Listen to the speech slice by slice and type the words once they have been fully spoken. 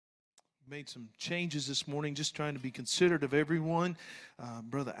made some changes this morning, just trying to be considerate of everyone.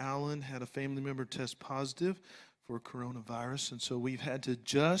 Brother Allen had a family member test positive for coronavirus, and so we've had to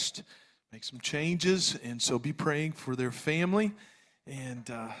just make some changes, and so be praying for their family.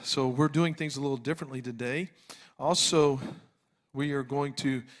 And so we're doing things a little differently today. Also, we are going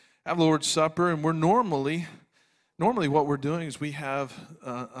to have Lord's Supper, and we're normally what we're doing is we have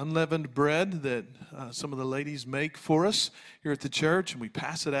unleavened bread that some of the ladies make for us here at the church, and we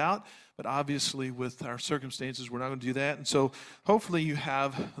pass it out. But obviously, with our circumstances, we're not going to do that. And so hopefully you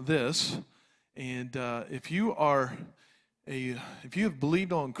have this. And if you have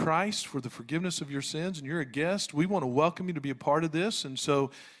believed on Christ for the forgiveness of your sins and you're a guest, we want to welcome you to be a part of this. And so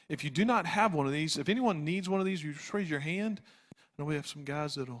if you do not have one of these, if anyone needs one of these, you just raise your hand. I know we have some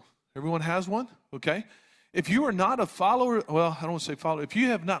guys everyone has one? Okay. If you are not a follower, well, I don't want to say follower. If you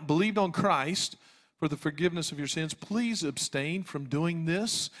have not believed on Christ for the forgiveness of your sins, please abstain from doing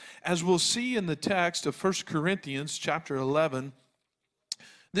this. As we'll see in the text of 1 Corinthians chapter 11,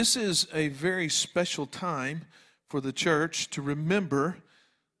 this is a very special time for the church to remember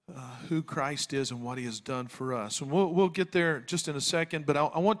who Christ is and what He has done for us. And we'll get there just in a second, but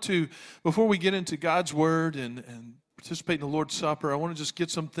I want to, before we get into God's Word and participate in the Lord's Supper, I want to just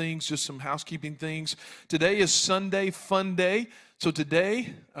get some things, just some housekeeping things. Today is Sunday Fun Day. So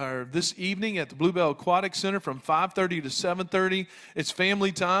today, or this evening at the Bluebell Aquatic Center from 5:30 to 7:30, it's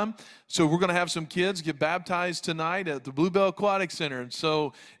family time. So we're going to have some kids get baptized tonight at the Bluebell Aquatic Center. And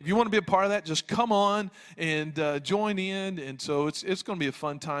so if you want to be a part of that, just come on and join in. And so it's going to be a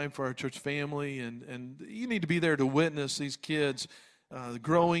fun time for our church family. And you need to be there to witness these kids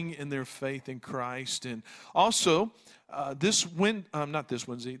growing in their faith in Christ. And also, this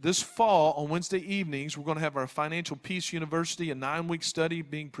fall on Wednesday evenings, we're going to have our Financial Peace University, a 9-week study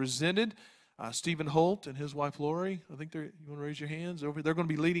being presented. Stephen Holt and his wife Lori, I think you want to raise your hands over. They're going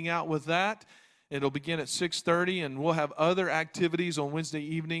to be leading out with that. It'll begin at 6:30, and we'll have other activities on Wednesday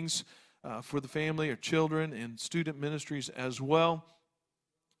evenings for the family or children and student ministries as well.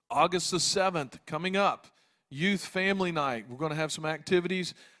 August the 7th coming up. Youth Family Night. We're going to have some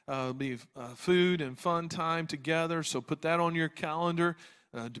activities. It'll be food and fun time together, so put that on your calendar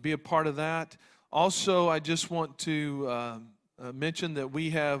to be a part of that. Also, I just want to mention that we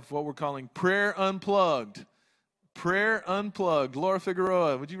have what we're calling Prayer Unplugged. Prayer Unplugged. Laura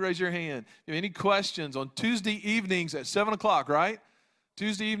Figueroa, would you raise your hand? If you have any questions on Tuesday evenings at 7 o'clock, right?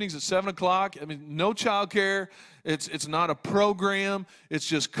 Tuesday evenings at 7 o'clock. I mean, no childcare. It's not a program. It's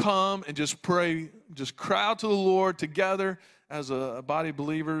just come and just pray. Just cry out to the Lord together as a body of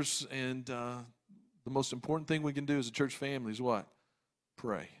believers. And the most important thing we can do as a church family is what?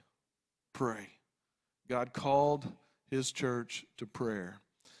 Pray. Pray. God called His church to prayer.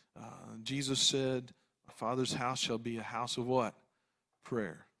 Jesus said, "My Father's house shall be a house of what?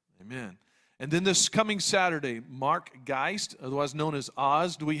 Prayer." Amen. And then this coming Saturday, Mark Geist, otherwise known as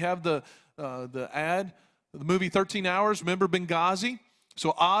Oz. Do we have the ad? The movie 13 Hours, remember Benghazi?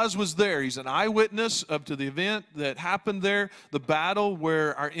 So Oz was there. He's an eyewitness up to the event that happened there, the battle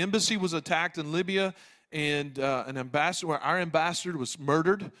where our embassy was attacked in Libya, and where our ambassador was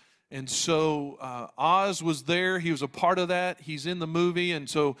murdered. And so Oz was there. He was a part of that. He's in the movie. And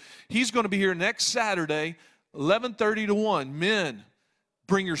so he's going to be here next Saturday, 11:30 to 1. Men,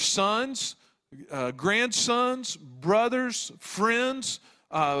 bring your sons, grandsons, brothers, friends.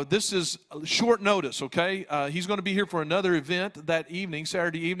 This is short notice, okay? He's going to be here for another event that evening,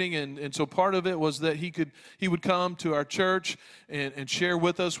 Saturday evening, and so part of it was that he would come to our church and share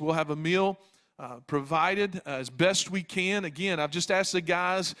with us. We'll have a meal provided as best we can. Again, I've just asked the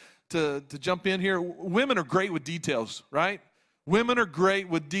guys to jump in here. Women are great with details, right? Women are great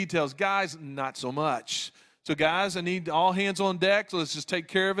with details. Guys, not so much. So guys, I need all hands on deck. So let's just take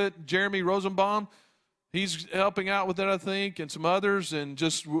care of it. Jeremy Rosenbaum, he's helping out with it, I think, and some others. And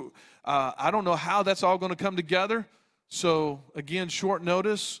just, I don't know how that's all going to come together. So again, short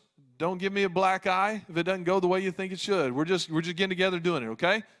notice. Don't give me a black eye if it doesn't go the way you think it should. We're just getting together doing it,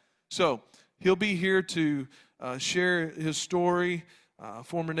 okay? So he'll be here to share his story,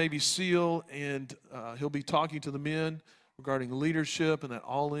 former Navy SEAL, and he'll be talking to the men regarding leadership and that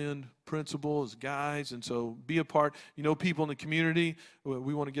all-in principle as guys. And so be a part. You know, people in the community,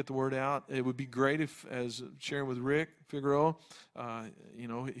 we want to get the word out. It would be great if, as sharing with Rick Figueroa,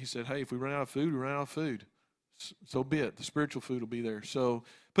 he said, hey, if we run out of food, we run out of food. So be it. The spiritual food will be there. So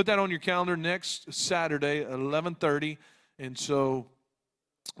put that on your calendar next Saturday at 11:30. And so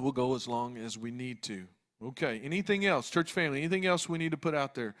we'll go as long as we need to. Okay. Anything else? Church family, anything else we need to put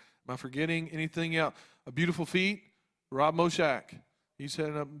out there? Am I forgetting anything else? A beautiful feet? Rob Moshak. He's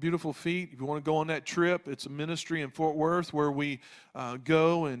heading up Beautiful Feet. If you want to go on that trip, it's a ministry in Fort Worth where we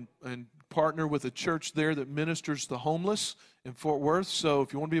go and partner with a church there that ministers to the homeless in Fort Worth. So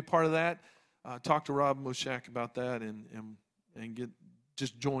if you want to be a part of that, talk to Rob Moshak about that and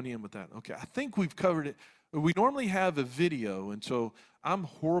just join in with that. Okay, I think we've covered it. We normally have a video, and so I'm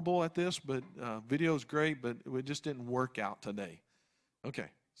horrible at this, but video is great, but it just didn't work out today. Okay,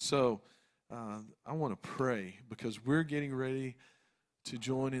 so I want to pray because we're getting ready to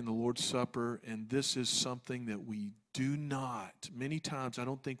join in the Lord's Supper, and this is something that we do not, many times I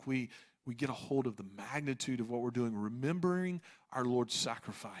don't think we get a hold of the magnitude of what we're doing, remembering our Lord's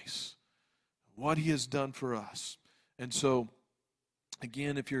sacrifice, what he has done for us. And so,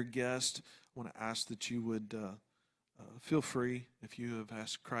 again, if you're a guest, I want to ask that you would feel free, if you have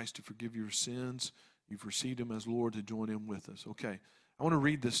asked Christ to forgive your sins, you've received him as Lord, to join in with us. Okay, I want to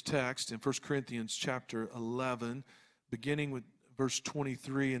read this text in 1 Corinthians chapter 11, beginning with verse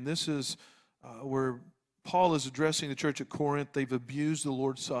 23, and this is where Paul is addressing the church at Corinth. They've abused the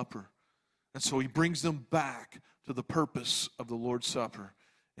Lord's Supper, and so he brings them back to the purpose of the Lord's Supper.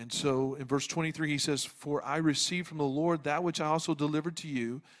 And so in verse 23 he says, "For I received from the Lord that which I also delivered to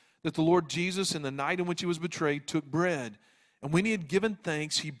you, that the Lord Jesus, in the night in which he was betrayed, took bread. And when he had given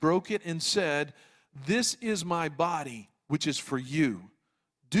thanks, he broke it and said, 'This is my body, which is for you.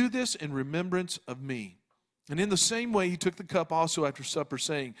 Do this in remembrance of me.' And in the same way, he took the cup also after supper,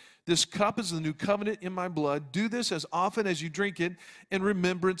 saying, 'This cup is the new covenant in my blood. Do this as often as you drink it in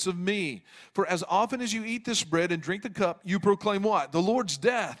remembrance of me. For as often as you eat this bread and drink the cup, you proclaim' what? 'The Lord's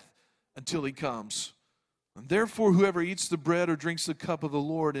death until he comes.' And therefore, whoever eats the bread or drinks the cup of the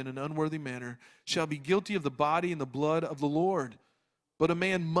Lord in an unworthy manner shall be guilty of the body and the blood of the Lord. But a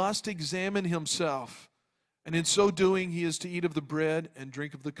man must examine himself, and in so doing he is to eat of the bread and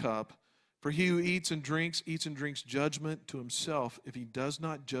drink of the cup. For he who eats and drinks judgment to himself if he does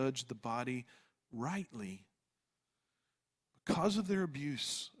not judge the body rightly." Because of their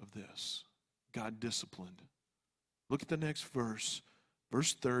abuse of this, God disciplined. Look at the next verse,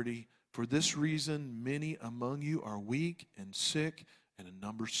 verse 30. "For this reason, many among you are weak and sick, and a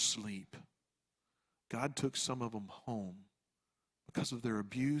number sleep." God took some of them home because of their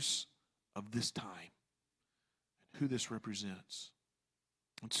abuse of this time and who this represents.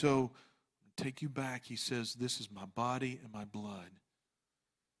 And so, take you back, he says, "This is my body and my blood."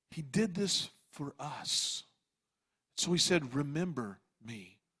 He did this for us. So he said, "Remember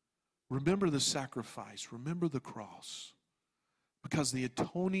me. Remember the sacrifice. Remember the cross." Because the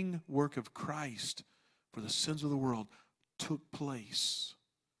atoning work of Christ for the sins of the world took place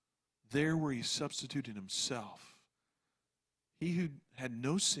there where he substituted himself. He who had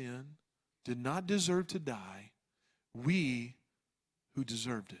no sin did not deserve to die. We who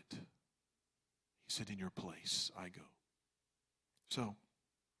deserved it. He said, "In your place I go." So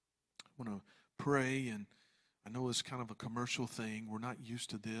I want to pray, and I know it's kind of a commercial thing. We're not used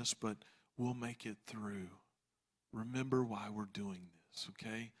to this, but we'll make it through. Remember why we're doing this,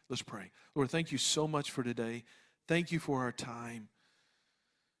 okay? Let's pray. Lord, thank you so much for today. Thank you for our time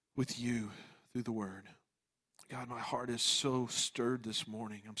with you through the Word. God, my heart is so stirred this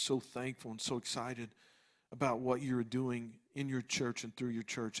morning. I'm so thankful and so excited about what you're doing in your church and through your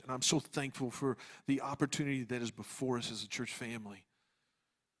church. And I'm so thankful for the opportunity that is before us as a church family.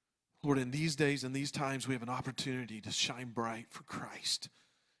 Lord, in these days and these times, we have an opportunity to shine bright for Christ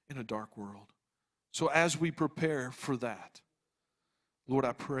in a dark world. So as we prepare for that, Lord,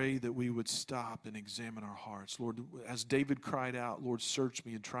 I pray that we would stop and examine our hearts. Lord, as David cried out, "Lord, search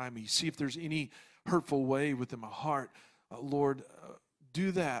me and try me. See if there's any hurtful way within my heart." Lord,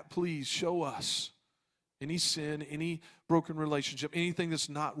 do that. Please show us any sin, any broken relationship, anything that's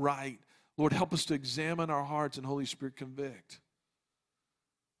not right. Lord, help us to examine our hearts, and Holy Spirit, convict.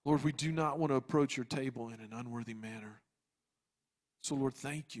 Lord, we do not want to approach your table in an unworthy manner. So, Lord,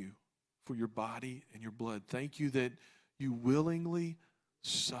 thank you for your body and your blood. Thank you that you willingly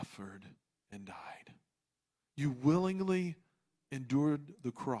suffered and died. You willingly endured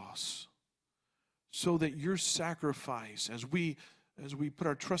the cross so that your sacrifice, as we put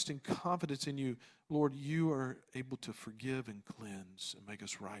our trust and confidence in you, Lord, you are able to forgive and cleanse and make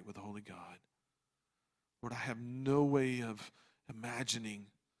us right with the Holy God. Lord, I have no way of imagining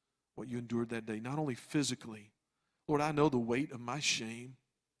what you endured that day, not only physically. Lord, I know the weight of my shame.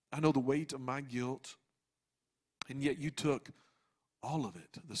 I know the weight of my guilt, and yet you took all of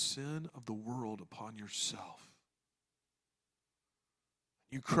it, the sin of the world, upon yourself.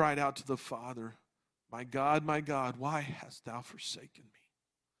 You cried out to the Father, my God, why hast thou forsaken me?"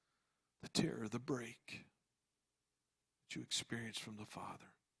 The terror, the break that you experienced from the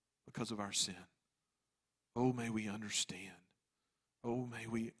Father because of our sin. Oh, may we understand Oh, may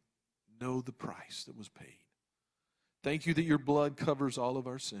we know the price that was paid. Thank you that your blood covers all of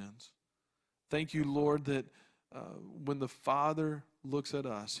our sins. Thank you, Lord, that when the Father looks at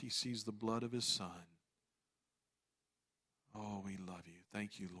us, he sees the blood of his Son. Oh, we love you.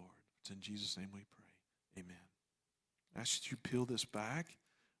 Thank you, Lord. It's in Jesus' name we pray. Amen. I ask that you peel this back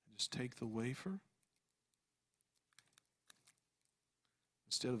and just take the wafer.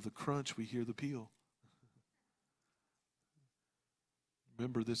 Instead of the crunch, we hear the peel.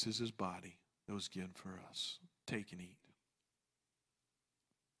 Remember, this is his body that was given for us. Take and eat.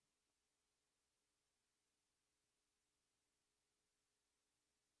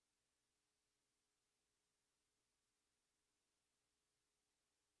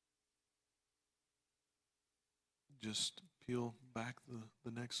 Just peel back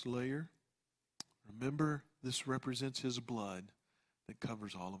the next layer. Remember, this represents his blood that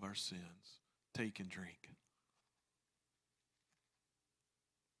covers all of our sins. Take and drink.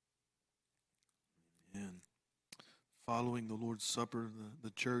 Amen. Following the Lord's Supper, the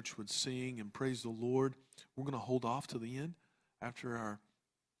church would sing and praise the Lord. We're going to hold off to the end after our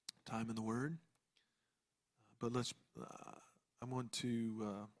time in the Word. But I want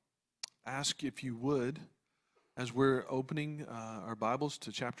to ask if you would, as we're opening our Bibles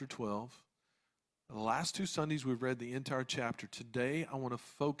to chapter 12. The last 2 Sundays we've read the entire chapter. Today I want to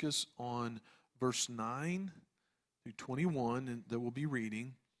focus on verse 9 through 21 and that we'll be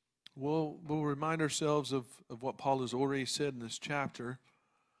reading. We'll remind ourselves of what Paul has already said in this chapter,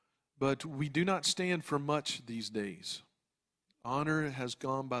 but we do not stand for much these days. Honor has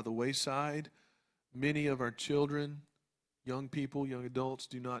gone by the wayside. Many of our children, young people, young adults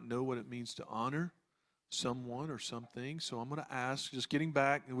do not know what it means to honor someone or something. So I'm going to ask, just getting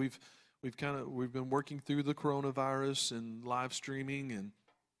back, and we've been working through the coronavirus and live streaming and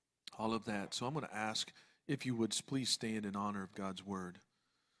all of that. So I'm going to ask if you would please stand in honor of God's word.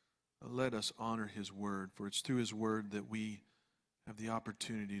 Let us honor his word, for it's through his word that we have the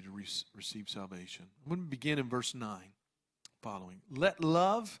opportunity to receive salvation. I'm going to begin in verse 9 following. Let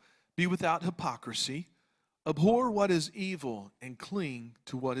love be without hypocrisy. Abhor what is evil and cling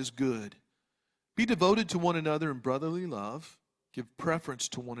to what is good. Be devoted to one another in brotherly love. Give preference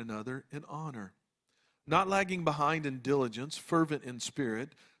to one another in honor. Not lagging behind in diligence, fervent in spirit,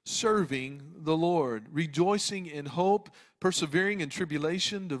 serving the Lord, rejoicing in hope, persevering in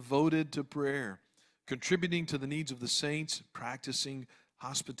tribulation, devoted to prayer, contributing to the needs of the saints, practicing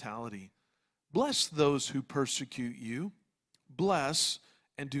hospitality. Bless those who persecute you. Bless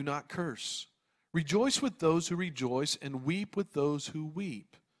and do not curse. Rejoice with those who rejoice and weep with those who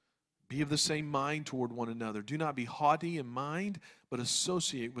weep. Be of the same mind toward one another. Do not be haughty in mind, but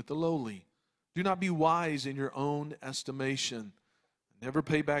associate with the lowly. Do not be wise in your own estimation. Never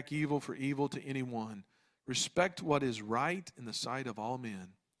pay back evil for evil to anyone. Respect what is right in the sight of all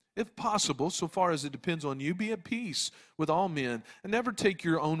men. If possible, so far as it depends on you, be at peace with all men. And never take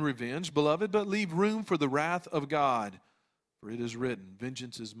your own revenge, beloved, but leave room for the wrath of God. For it is written,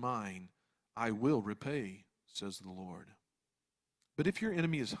 vengeance is mine, I will repay, says the Lord. But if your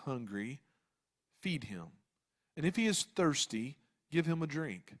enemy is hungry, feed him. And if he is thirsty, give him a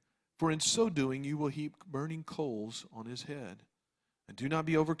drink. For in so doing you will heap burning coals on his head. And do not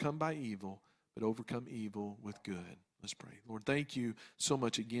be overcome by evil, but overcome evil with good. Let's pray. Lord, thank you so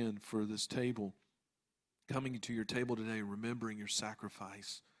much again for this table. Coming to your table today, remembering your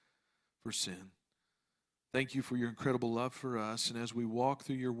sacrifice for sin. Thank you for your incredible love for us. And as we walk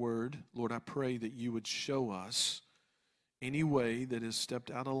through your word, Lord, I pray that you would show us any way that is stepped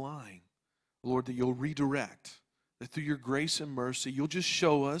out of line. Lord, that you'll redirect. That through your grace and mercy, you'll just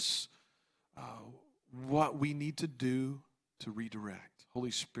show us what we need to do to redirect. Holy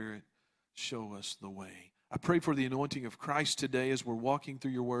Spirit, show us the way. I pray for the anointing of Christ today as we're walking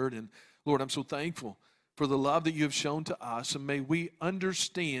through your word. And Lord, I'm so thankful for the love that you have shown to us. And may we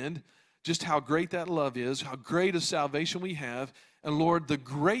understand just how great that love is, how great a salvation we have. And Lord, the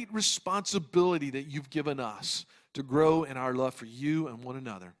great responsibility that you've given us to grow in our love for you and one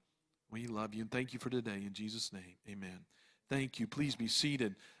another. We love you and thank you for today. In Jesus' name, amen. Thank you. Please be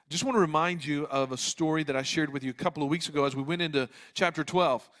seated. I just want to remind you of a story that I shared with you a couple of weeks ago as we went into chapter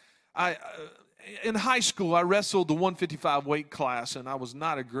 12. In high school, I wrestled the 155 weight class, and I was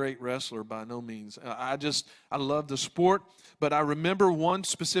not a great wrestler by no means. I loved the sport, but I remember one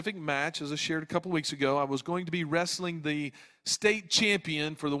specific match, as I shared a couple of weeks ago. I was going to be wrestling the state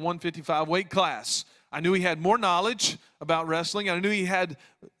champion for the 155 weight class. I knew he had more knowledge about wrestling. I knew he had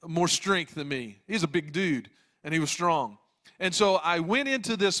more strength than me. He's a big dude, and he was strong. And so I went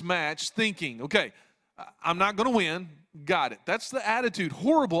into this match thinking, okay, I'm not going to win. Got it. That's the attitude,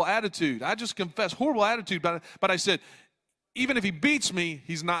 horrible attitude. I just confess, horrible attitude. But I said, even if he beats me,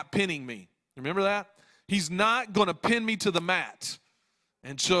 he's not pinning me. Remember that? He's not going to pin me to the mat.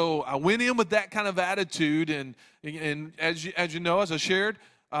 And so I went in with that kind of attitude, and as you know, as I shared,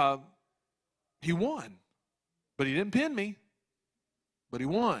 he won. But he didn't pin me, but he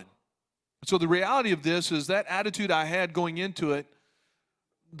won. So the reality of this is that attitude I had going into it,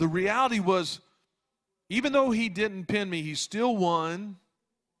 the reality was, even though he didn't pin me, he still won,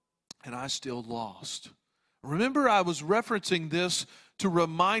 and I still lost. Remember, I was referencing this to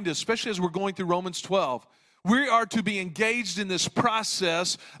remind us, especially as we're going through Romans 12, we are to be engaged in this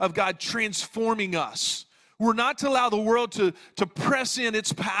process of God transforming us. We're not to allow the world to press in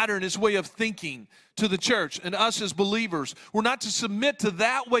its pattern, its way of thinking to the church and us as believers. We're not to submit to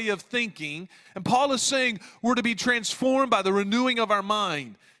that way of thinking. And Paul is saying we're to be transformed by the renewing of our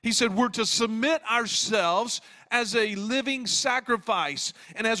mind. He said we're to submit ourselves as a living sacrifice.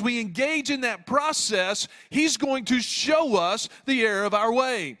 And as we engage in that process, he's going to show us the error of our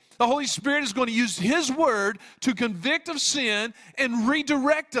way. The Holy Spirit is going to use his word to convict of sin and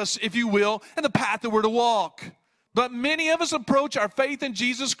redirect us, if you will, in the path that we're to walk. But many of us approach our faith in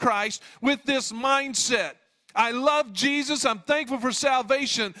Jesus Christ with this mindset. I love Jesus, I'm thankful for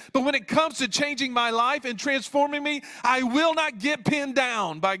salvation, but when it comes to changing my life and transforming me, I will not get pinned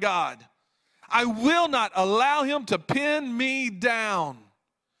down by God. I will not allow him to pin me down.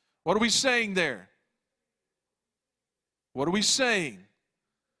 What are we saying there? What are we saying?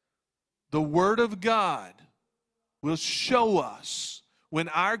 The Word of God will show us when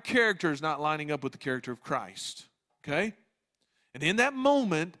our character is not lining up with the character of Christ. Okay? And in that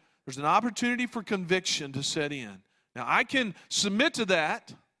moment, there's an opportunity for conviction to set in. Now, I can submit to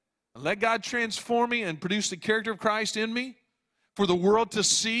that and let God transform me and produce the character of Christ in me for the world to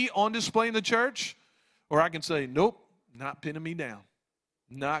see on display in the church. Or I can say, nope, not pinning me down.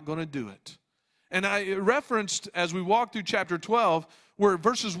 Not going to do it. And I referenced, as we walk through chapter 12, where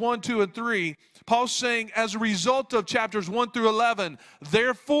verses 1, 2, and 3, Paul's saying, as a result of chapters 1 through 11,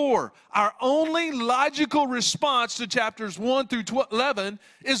 therefore, our only logical response to chapters 1 through 11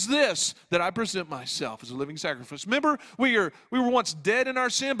 is this, that I present myself as a living sacrifice. Remember, we were once dead in our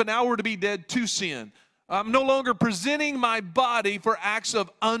sin, but now we're to be dead to sin. I'm no longer presenting my body for acts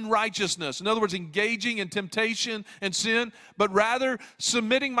of unrighteousness. In other words, engaging in temptation and sin, but rather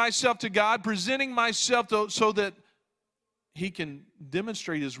submitting myself to God, presenting myself so that he can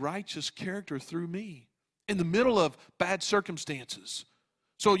demonstrate his righteous character through me in the middle of bad circumstances.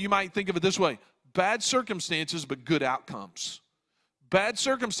 So you might think of it this way: bad circumstances, but good outcomes. Bad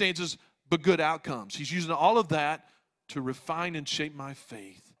circumstances, but good outcomes. He's using all of that to refine and shape my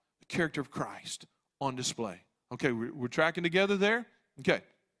faith, the character of Christ on display. Okay, we're tracking together there? Okay.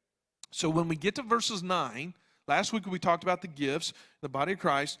 So when we get to verses 9, last week we talked about the gifts, the body of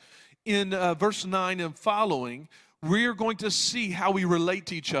Christ. In verse 9 and following, we're going to see how we relate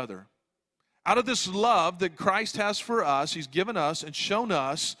to each other. Out of this love that Christ has for us, he's given us and shown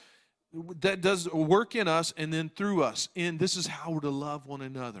us, that does work in us and then through us. And this is how we're to love one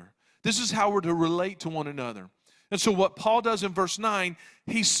another. This is how we're to relate to one another. And so what Paul does in verse 9,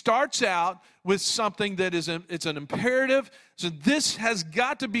 he starts out with something that it's an imperative. So this has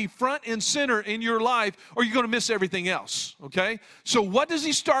got to be front and center in your life, or you're going to miss everything else, okay? So what does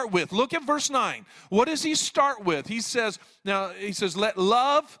he start with? Look at verse 9. What does he start with? He says, let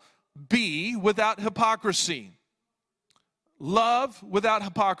love be without hypocrisy. Love without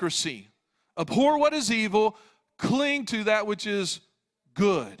hypocrisy. Abhor what is evil, cling to that which is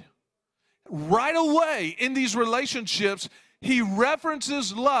good. Right away in these relationships, he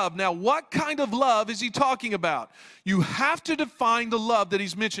references love. Now, what kind of love is he talking about? You have to define the love that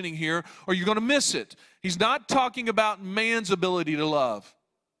he's mentioning here, or you're going to miss it. He's not talking about man's ability to love,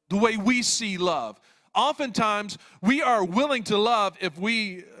 the way we see love. Oftentimes, we are willing to love if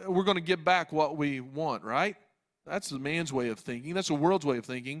we're going to get back what we want, right? That's the man's way of thinking. That's the world's way of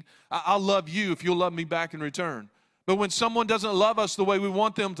thinking. I'll love you if you'll love me back in return. But when someone doesn't love us the way we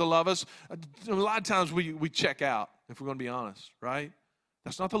want them to love us, a lot of times we check out, if we're going to be honest, right?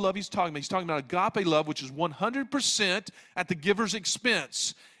 That's not the love he's talking about. He's talking about agape love, which is 100% at the giver's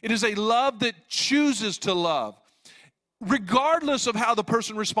expense. It is a love that chooses to love, regardless of how the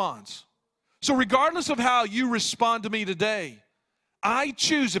person responds. So regardless of how you respond to me today, I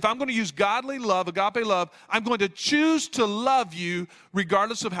choose, if I'm going to use godly love, agape love, I'm going to choose to love you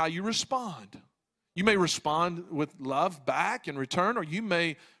regardless of how you respond. You may respond with love back in return, or you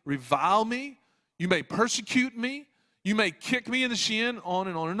may revile me. You may persecute me. You may kick me in the shin, on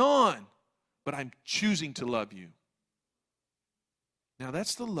and on and on. But I'm choosing to love you. Now,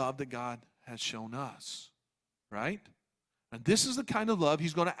 that's the love that God has shown us, right? And this is the kind of love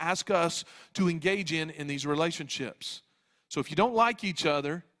he's going to ask us to engage in these relationships. So if you don't like each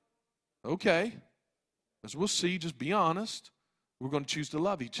other, okay, as we'll see, just be honest. We're going to choose to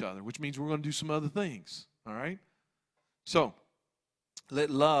love each other, which means we're going to do some other things, all right? So let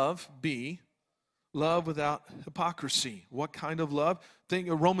love be love without hypocrisy. What kind of love? Think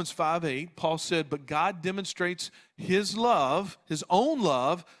of Romans 5:8. Paul said, but God demonstrates his love, his own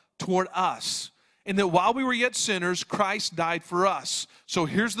love, toward us. And that while we were yet sinners, Christ died for us. So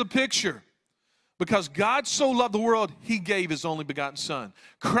here's the picture. Because God so loved the world, he gave his only begotten Son.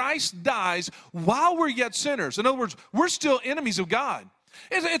 Christ dies while we're yet sinners. In other words, we're still enemies of God.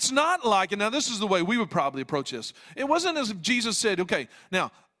 It's not like, and now this is the way we would probably approach this. It wasn't as if Jesus said, okay,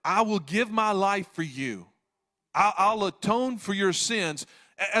 now I will give my life for you. I'll atone for your sins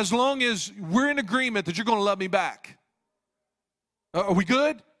as long as we're in agreement that you're going to love me back. Are we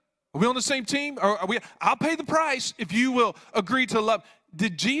good? Are we on the same team? I'll pay the price if you will agree to love.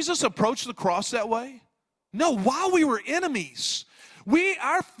 Did Jesus approach the cross that way? No, while we were enemies,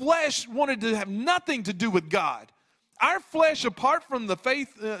 our flesh wanted to have nothing to do with God. Our flesh, apart from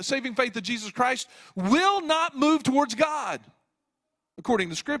the saving faith of Jesus Christ, will not move towards God, according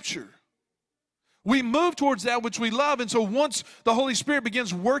to Scripture. We move towards that which we love, and so once the Holy Spirit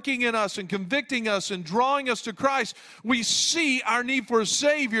begins working in us and convicting us and drawing us to Christ, we see our need for a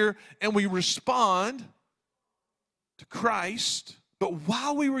Savior, and we respond to Christ. But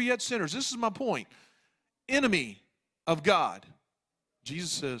while we were yet sinners, this is my point, enemy of God,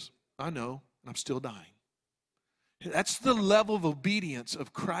 Jesus says, I know, and I'm still dying. That's the level of obedience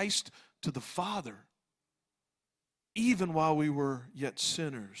of Christ to the Father. Even while we were yet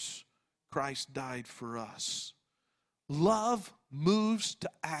sinners, Christ died for us. Love moves to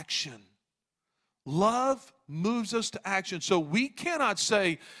action. Love moves us to action. So we cannot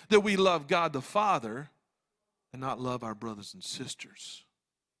say that we love God the Father and not love our brothers and sisters.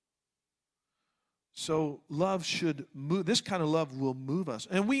 So love should move. This kind of love will move us.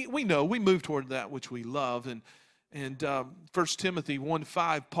 And we know we move toward that which we love. And 1 Timothy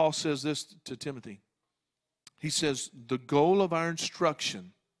 1:5, Paul says this to Timothy. He says, the goal of our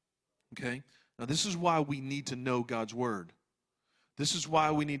instruction, okay? Now this is why we need to know God's Word. This is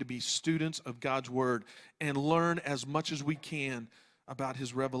why we need to be students of God's Word and learn as much as we can about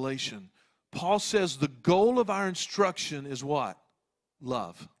His revelation. Paul says the goal of our instruction is what?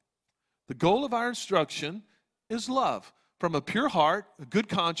 Love. The goal of our instruction is love. From a pure heart, a good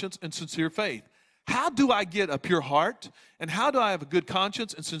conscience, and sincere faith. How do I get a pure heart? And how do I have a good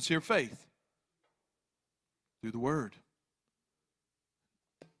conscience and sincere faith? Through the Word.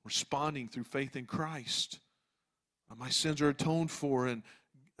 Responding through faith in Christ. My sins are atoned for, and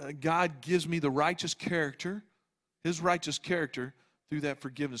God gives me the righteous character, His righteous character, through that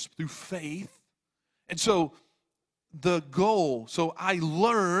forgiveness, through faith. And so the goal, so I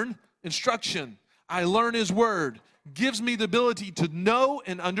learn instruction. I learn His Word. Gives me the ability to know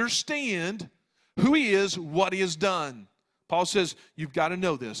and understand who He is, what He has done. Paul says, you've got to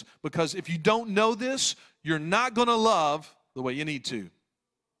know this. Because if you don't know this, you're not going to love the way you need to.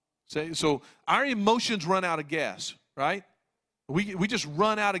 So our emotions run out of gas, right? We just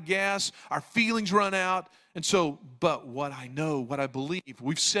run out of gas. Our feelings run out. And so, but what I know, what I believe,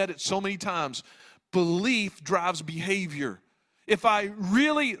 we've said it so many times, belief drives behavior. If I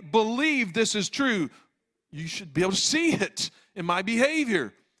really believe this is true, you should be able to see it in my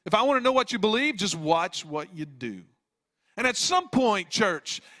behavior. If I want to know what you believe, just watch what you do. And at some point,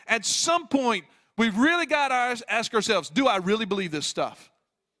 church, at some point, we've really got to ask ourselves, do I really believe this stuff?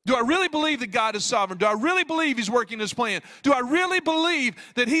 Do I really believe that God is sovereign? Do I really believe He's working His plan? Do I really believe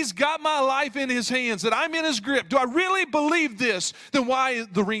that He's got my life in His hands, that I'm in His grip? Do I really believe this? Then why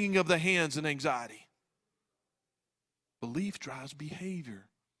the wringing of the hands and anxiety? Belief drives behavior.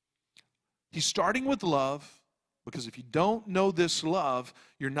 He's starting with love, because if you don't know this love,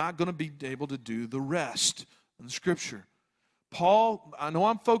 you're not going to be able to do the rest in the Scripture. Paul, I know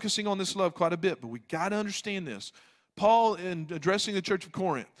I'm focusing on this love quite a bit, but we got to understand this. Paul, in addressing the church of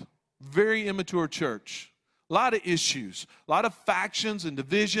Corinth, very immature church, a lot of issues, a lot of factions and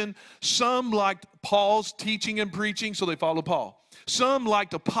division. Some liked Paul's teaching and preaching, so they followed Paul. Some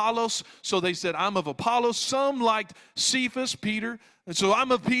liked Apollos, so they said, I'm of Apollos. Some liked Cephas, Peter, and so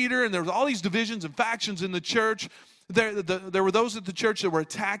I'm of Peter, and there was all these divisions and factions in the church. There were those at the church that were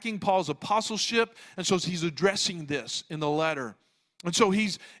attacking Paul's apostleship, and so he's addressing this in the letter. And so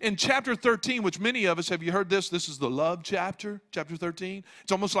he's in chapter 13, which many of us, have you heard this? This is the love chapter, chapter 13.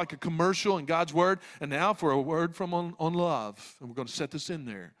 It's almost like a commercial in God's Word. And now for a word from on love. And we're going to set this in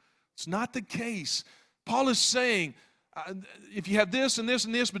there. It's not the case. Paul is saying, if you have this and this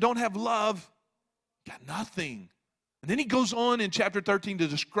and this, but don't have love, you got nothing. And then he goes on in chapter 13 to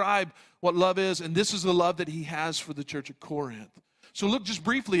describe what love is, and this is the love that he has for the church at Corinth. So look just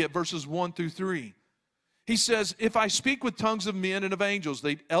briefly at verses 1 through 3. He says, if I speak with tongues of men and of angels,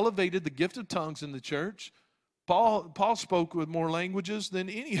 they elevated the gift of tongues in the church. Paul spoke with more languages than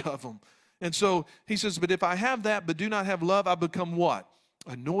any of them. And so he says, but if I have that but do not have love, I become what?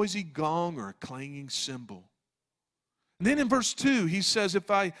 A noisy gong or a clanging cymbal. And then in verse 2, he says, if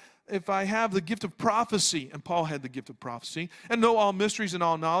I have the gift of prophecy, and Paul had the gift of prophecy, and know all mysteries and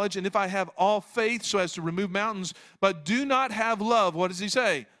all knowledge, and if I have all faith so as to remove mountains, but do not have love, what does he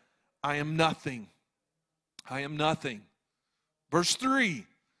say? I am nothing. I am nothing. Verse 3,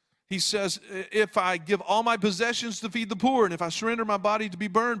 he says, if I give all my possessions to feed the poor, and if I surrender my body to be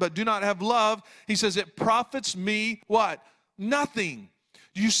burned, but do not have love, he says, it profits me what? Nothing.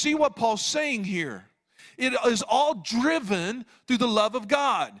 Do you see what Paul's saying here? It is all driven through the love of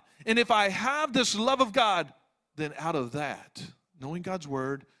God. And if I have this love of God, then out of that, knowing God's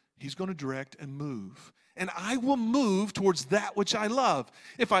word, he's going to direct and move. And I will move towards that which I love.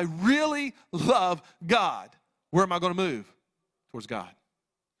 If I really love God, where am I going to move? Towards God.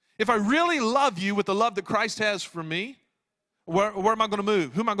 If I really love you with the love that Christ has for me, where am I going to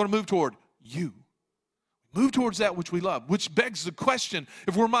move? Who am I going to move toward? You. Move towards that which we love, which begs the question,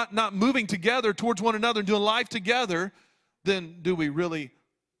 if we're not moving together towards one another and doing life together, then do we really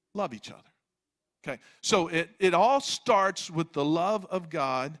love each other? Okay, so it all starts with the love of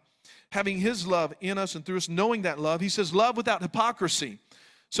God, having his love in us and through us, knowing that love. He says love without hypocrisy.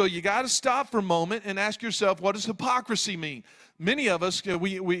 So you got to stop for a moment and ask yourself, what does hypocrisy mean? Many of us, have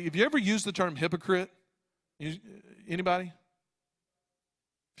you ever used the term hypocrite? Anybody?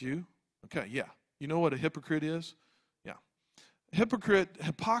 Few? Okay, yeah. You know what a hypocrite is? Yeah.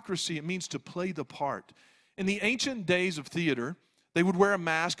 Hypocrisy, it means to play the part. In the ancient days of theater, they would wear a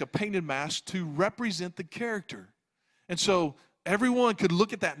mask, a painted mask, to represent the character. And so everyone could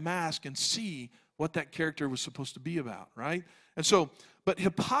look at that mask and see what that character was supposed to be about, right? And so, but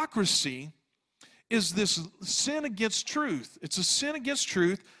hypocrisy is this sin against truth. It's a sin against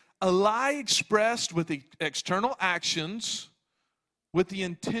truth, a lie expressed with the external actions with the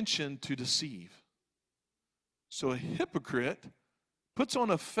intention to deceive. So a hypocrite puts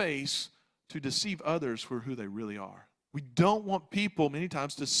on a face to deceive others for who they really are. We don't want people many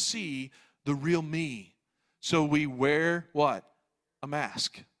times to see the real me. So we wear what? A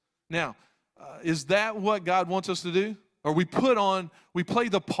mask. Now, is that what God wants us to do? Or we play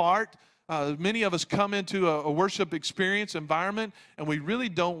the part. Many of us come into a worship experience environment, and we really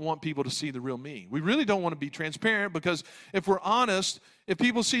don't want people to see the real me. We really don't want to be transparent, because if we're honest, if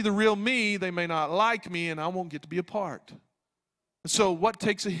people see the real me, they may not like me, and I won't get to be a part. So what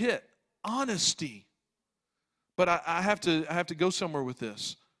takes a hit? Honesty. But I have to go somewhere with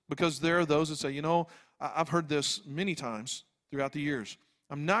this, because there are those that say, you know, I've heard this many times throughout the years.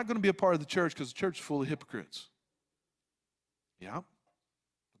 I'm not going to be a part of the church because the church is full of hypocrites. Yeah.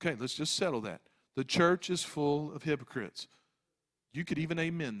 Okay, let's just settle that. The church is full of hypocrites. You could even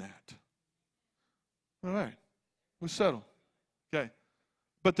amen that. All right, we'll settle. Okay.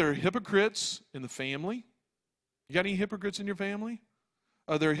 But there are hypocrites in the family. You got any hypocrites in your family?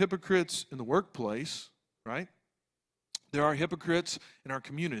 There are hypocrites in the workplace, right? There are hypocrites in our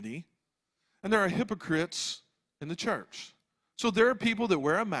community. And there are hypocrites in the church. So there are people that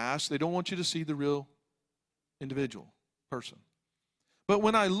wear a mask. They don't want you to see the real individual person. But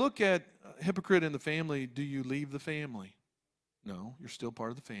when I look at a hypocrite in the family, do you leave the family? No, you're still part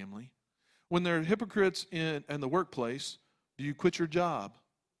of the family. When there are hypocrites in the workplace, do you quit your job?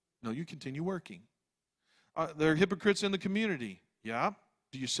 No, you continue working. There are hypocrites in the community. Yeah.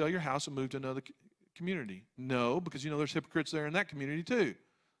 Do you sell your house and move to another community? No, because you know there's hypocrites there in that community too.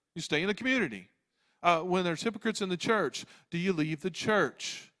 You stay in the community. When there's hypocrites in the church, do you leave the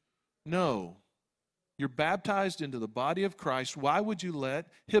church? No. You're baptized into the body of Christ. Why would you let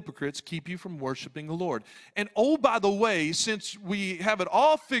hypocrites keep you from worshiping the Lord? And oh, by the way, since we have it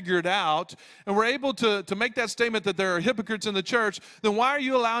all figured out and we're able to make that statement that there are hypocrites in the church, then why are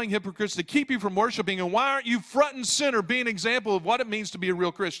you allowing hypocrites to keep you from worshiping? And why aren't you front and center being an example of what it means to be a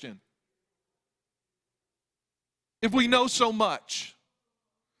real Christian? If we know so much,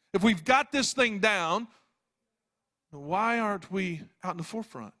 if we've got this thing down, why aren't we out in the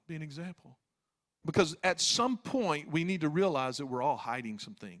forefront being an example? Because at some point, we need to realize that we're all hiding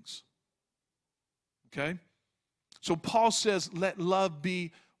some things. Okay? So Paul says, let love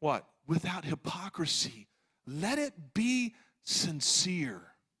be what? Without hypocrisy. Let it be sincere.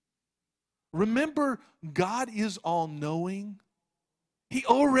 Remember, God is all-knowing. He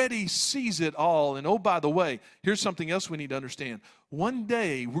already sees it all. And oh, by the way, here's something else we need to understand. One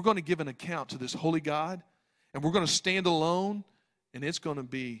day, we're going to give an account to this holy God. And we're going to stand alone, and it's going to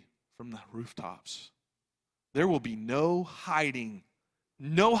be from the rooftops. There will be no hiding.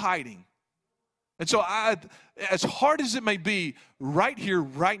 No hiding. And so as hard as it may be, right here,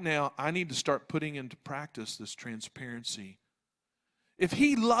 right now, I need to start putting into practice this transparency. If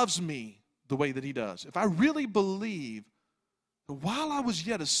he loves me the way that he does, if I really believe that while I was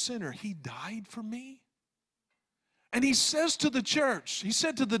yet a sinner, he died for me, and he says to the church, he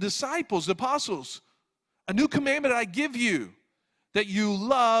said to the disciples, the apostles, a new commandment I give you, that you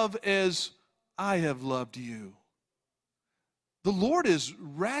love as I have loved you. The Lord is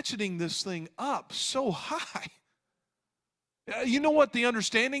ratcheting this thing up so high. You know what the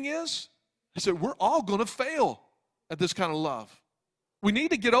understanding is? I said, we're all going to fail at this kind of love. We need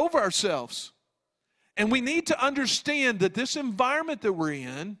to get over ourselves. And we need to understand that this environment that we're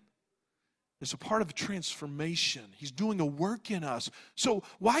in is a part of a transformation. He's doing a work in us. So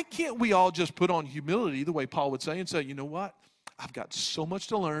why can't we all just put on humility, the way Paul would say, and say, you know what? I've got so much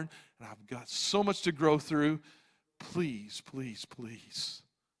to learn, and I've got so much to grow through. Please, please, please,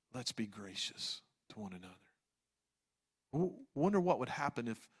 let's be gracious to one another. Wonder what would happen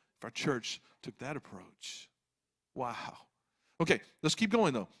if our church took that approach. Wow. Okay, let's keep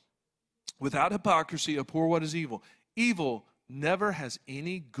going, though. Without hypocrisy, abhor what is evil. Evil never has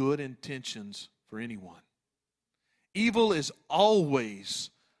any good intentions for anyone. Evil is always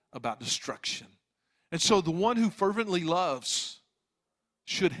about destruction. And so the one who fervently loves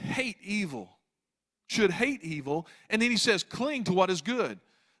should hate evil. Should hate evil. And then he says, cling to what is good.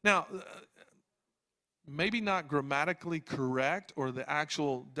 Now, maybe not grammatically correct or the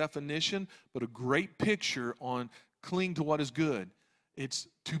actual definition, but a great picture on cling to what is good. It's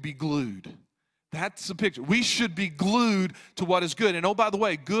to be glued. That's the picture. We should be glued to what is good. And oh, by the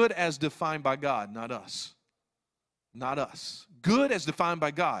way, good as defined by God, not us. Not us. Good as defined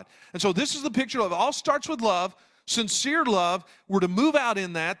by God. And so this is the picture of it. All starts with love, sincere love. We're to move out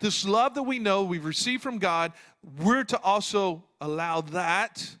in that. This love that we know we've received from God, we're to also allow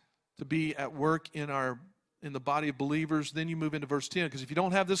that to be at work in the body of believers. Then you move into verse 10, because if you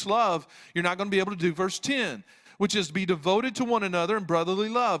don't have this love, you're not going to be able to do verse 10. Which is be devoted to one another in brotherly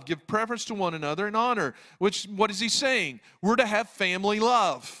love. Give preference to one another in honor. What is he saying? We're to have family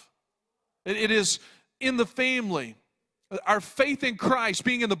love. It is in the family. Our faith in Christ,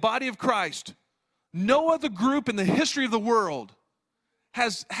 being in the body of Christ. No other group in the history of the world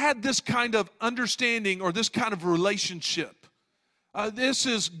has had this kind of understanding or this kind of relationship. This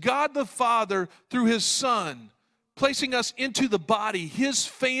is God the Father through his Son, placing us into the body, his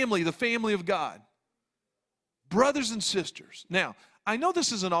family, the family of God. Brothers and sisters. Now, I know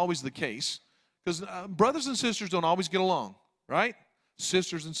this isn't always the case, because brothers and sisters don't always get along, right?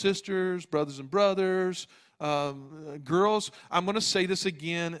 Sisters and sisters, brothers and brothers, girls. I'm going to say this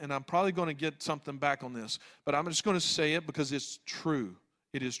again, and I'm probably going to get something back on this, but I'm just going to say it because it's true.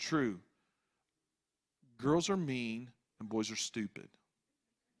 It is true. Girls are mean and boys are stupid.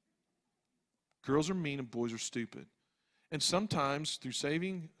 Girls are mean and boys are stupid. And sometimes, through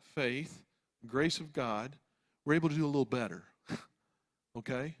saving faith, grace of God, we're able to do a little better,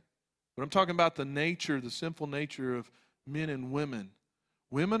 okay? But I'm talking about the sinful nature of men and women.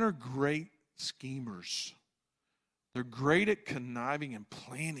 Women are great schemers. They're great at conniving and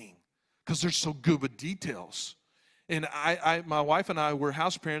planning because they're so good with details. And my wife and I were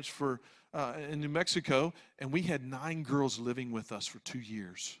house parents in New Mexico, and we had 9 girls living with us for 2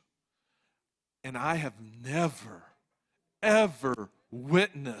 years. And I have never, ever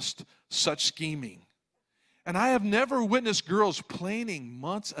witnessed such scheming. And I have never witnessed girls planning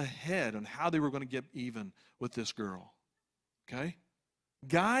months ahead on how they were going to get even with this girl. Okay?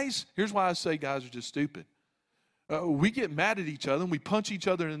 Guys, here's why I say guys are just stupid. We get mad at each other and we punch each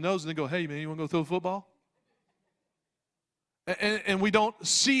other in the nose and then go, hey, man, you want to go throw a football? And we don't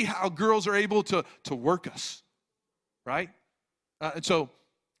see how girls are able to work us. Right? And so,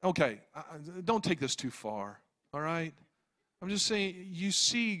 okay, don't take this too far. All right? I'm just saying, you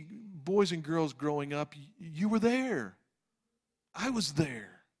see boys and girls growing up, you were there. I was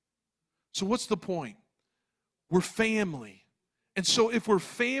there. So what's the point? We're family. And so if we're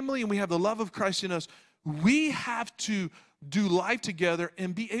family and we have the love of Christ in us, we have to do life together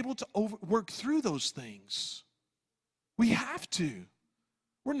and be able to work through those things. We have to.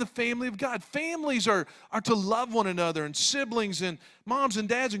 We're in the family of God. Families are to love one another, and siblings and moms and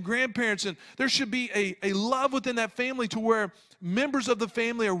dads and grandparents. And there should be a love within that family to where members of the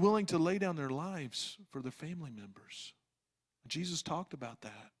family are willing to lay down their lives for their family members. Jesus talked about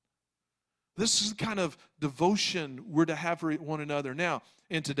that. This is the kind of devotion we're to have for one another. Now,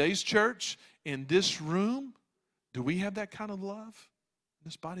 in today's church, in this room, do we have that kind of love? In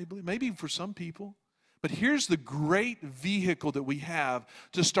this body of believers? Maybe for some people. But here's the great vehicle that we have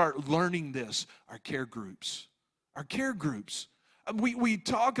to start learning this, our care groups. Our care groups. We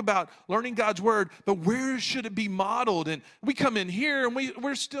talk about learning God's word, but where should it be modeled? And we come in here and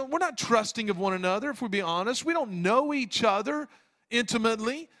we're not trusting of one another, if we be honest. We don't know each other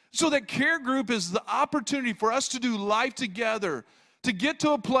intimately. So that care group is the opportunity for us to do life together, to get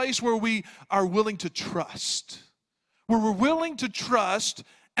to a place where we are willing to trust. Where we're willing to trust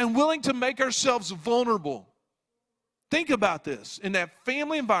and willing to make ourselves vulnerable. Think about this. In that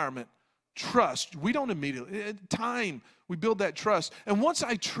family environment, trust. We don't immediately, time, we build that trust. And once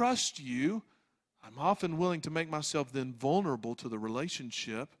I trust you, I'm often willing to make myself then vulnerable to the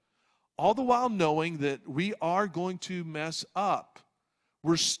relationship, all the while knowing that we are going to mess up.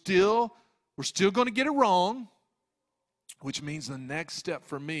 We're still going to get it wrong, which means the next step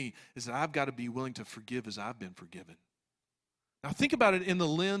for me is that I've got to be willing to forgive as I've been forgiven. Now think about it in the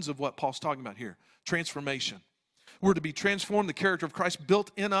lens of what Paul's talking about here, transformation. We're to be transformed, the character of Christ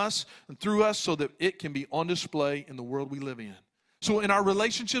built in us and through us so that it can be on display in the world we live in. So in our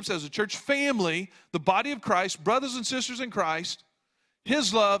relationships as a church family, the body of Christ, brothers and sisters in Christ,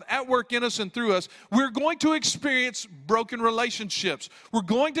 His love at work in us and through us, we're going to experience broken relationships. We're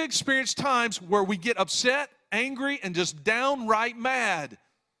going to experience times where we get upset, angry, and just downright mad.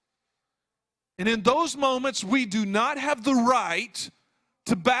 And in those moments, we do not have the right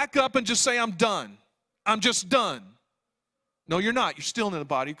to back up and just say, I'm done. I'm just done. No, you're not. You're still in the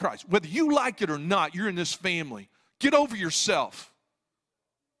body of Christ. Whether you like it or not, you're in this family. Get over yourself.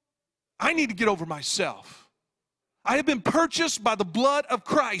 I need to get over myself. I have been purchased by the blood of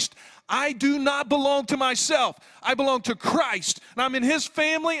Christ. I do not belong to myself. I belong to Christ. And I'm in His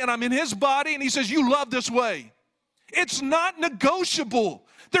family and I'm in His body. And He says, you love this way. It's not negotiable.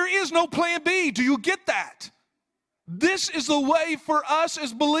 There is no plan B. Do you get that? This is the way for us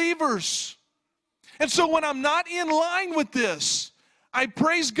as believers. And so when I'm not in line with this, I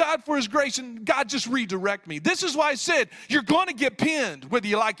praise God for His grace and God just redirect me. This is why I said, you're going to get pinned whether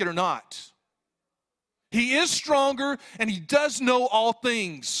you like it or not. He is stronger and He does know all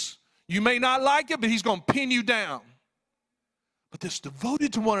things. You may not like it, but He's going to pin you down. But this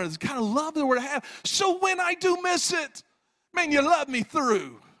devoted to one another, this kind of love that we're to have. So when I do miss it, man, you love me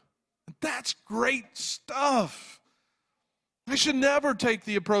through. That's great stuff. I should never take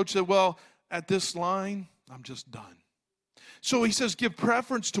the approach that, well, at this line, I'm just done. So he says, give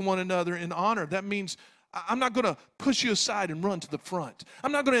preference to one another in honor. That means I'm not going to push you aside and run to the front.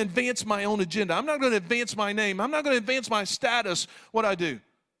 I'm not going to advance my own agenda. I'm not going to advance my name. I'm not going to advance my status. What I do,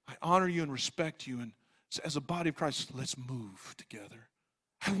 I honor you and respect you. And as a body of Christ, let's move together.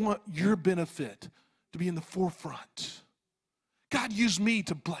 I want your benefit to be in the forefront. God used me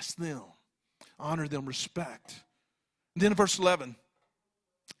to bless them, honor them, respect. And then in verse 11,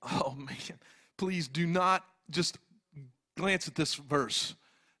 oh man, please do not just glance at this verse.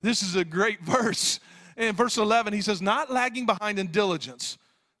 This is a great verse. In verse 11, he says, not lagging behind in diligence,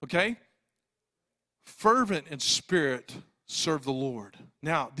 okay? Fervent in spirit, serve the Lord.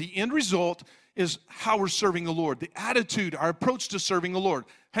 Now, the end result is how we're serving the Lord, the attitude, our approach to serving the Lord.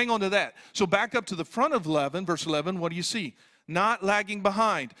 Hang on to that. So back up to the front of 11, verse 11, what do you see? Not lagging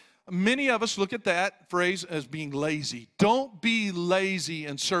behind. Many of us look at that phrase as being lazy. Don't be lazy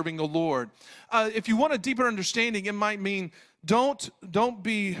in serving the Lord. If you want a deeper understanding, it might mean don't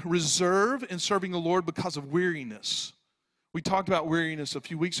be reserved in serving the Lord because of weariness. We talked about weariness a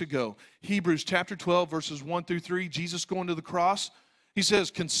few weeks ago. Hebrews chapter 12, verses 1 through 3, Jesus going to the cross. He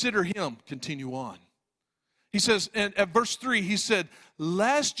says, consider Him, continue on. He says, and at verse 3, he said,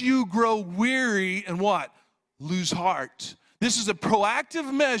 lest you grow weary and what? Lose heart. This is a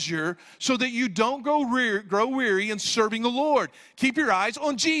proactive measure so that you don't grow weary in serving the Lord. Keep your eyes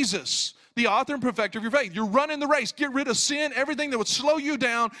on Jesus, the author and perfecter of your faith. You're running the race. Get rid of sin, everything that would slow you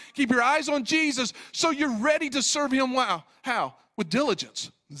down. Keep your eyes on Jesus so you're ready to serve Him. Wow. How? With diligence.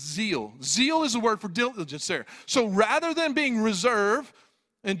 Zeal. Zeal is the word for diligence there. So rather than being reserved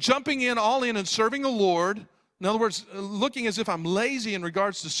and jumping in all in and serving the Lord, in other words, looking as if I'm lazy in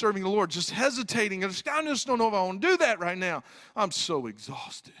regards to serving the Lord, just hesitating. I just don't know if I want to do that right now. I'm so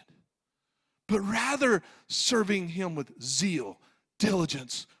exhausted. But rather serving Him with zeal,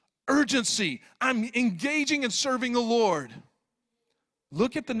 diligence, urgency. I'm engaging in serving the Lord.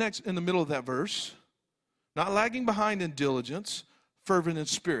 Look at the next, in the middle of that verse. Not lagging behind in diligence, fervent in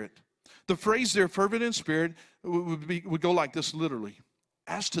spirit. The phrase there, fervent in spirit, would go like this literally.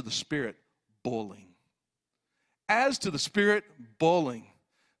 As to the Spirit, boiling. As to the Spirit, boiling.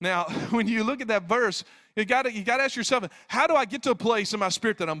 Now, when you look at that verse, you got to ask yourself, how do I get to a place in my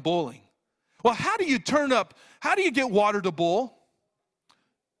spirit that I'm boiling? Well, how do you get water to boil?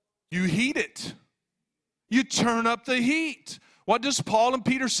 You heat it. You turn up the heat. What does Paul and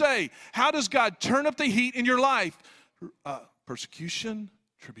Peter say? How does God turn up the heat in your life? Persecution,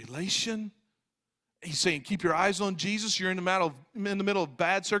 tribulation. He's saying, keep your eyes on Jesus. You're in the middle of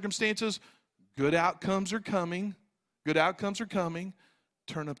bad circumstances. Good outcomes are coming. Good outcomes are coming.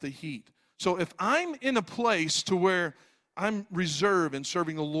 Turn up the heat. So if I'm in a place to where I'm reserved in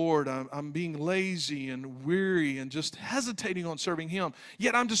serving the Lord, I'm being lazy and weary and just hesitating on serving Him,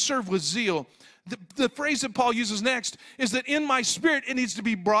 yet I'm to serve with zeal. The phrase that Paul uses next is that in my spirit, it needs to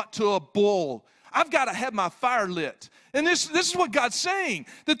be brought to a boil. I've got to have my fire lit. And this is what God's saying,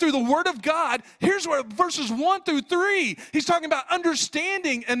 that through the Word of God, here's where verses 1 through 3, He's talking about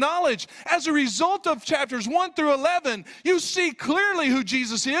understanding and knowledge. As a result of chapters 1 through 11, you see clearly who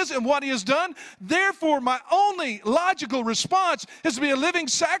Jesus is and what He has done. Therefore, my only logical response is to be a living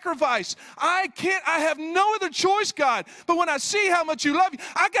sacrifice. I have no other choice, God. But when I see how much you love me,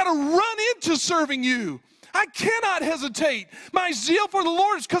 I got to run into serving you. I cannot hesitate. My zeal for the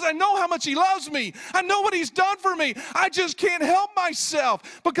Lord is because I know how much He loves me. I know what He's done for me. I just can't help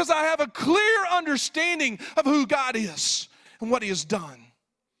myself because I have a clear understanding of who God is and what He has done.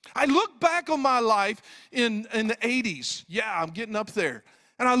 I look back on my life in the 80s. Yeah, I'm getting up there.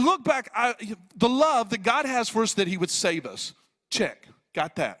 And I look back, the love that God has for us, that He would save us. Check,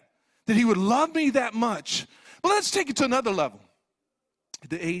 got that. That He would love me that much. But let's take it to another level.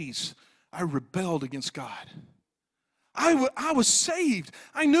 The 80s. I rebelled against God. I was saved.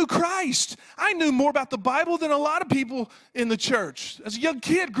 I knew Christ. I knew more about the Bible than a lot of people in the church. As a young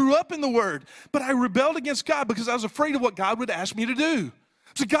kid, grew up in the Word. But I rebelled against God because I was afraid of what God would ask me to do.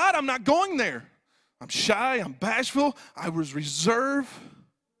 I said, God, I'm not going there. I'm shy. I'm bashful. I was reserved.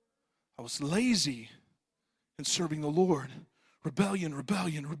 I was lazy in serving the Lord. Rebellion,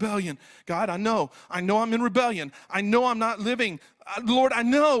 rebellion, rebellion. God, I know I'm in rebellion. I know I'm not living. Lord, I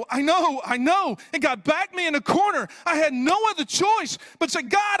know. And God backed me in a corner. I had no other choice but say,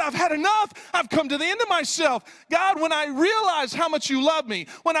 God, I've had enough. I've come to the end of myself. God, when I realize how much you love me,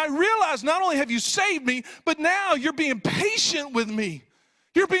 when I realize not only have you saved me, but now you're being patient with me.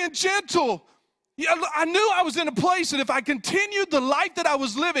 You're being gentle. Yeah, I knew I was in a place that if I continued the life that I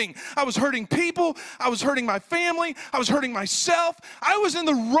was living, I was hurting people, I was hurting my family, I was hurting myself. I was in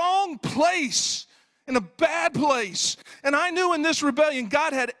the wrong place, in a bad place. And I knew in this rebellion,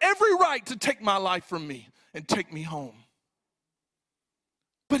 God had every right to take my life from me and take me home.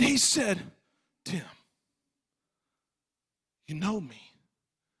 But He said, Tim, you know me.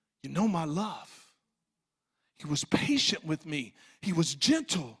 You know my love. He was patient with me. He was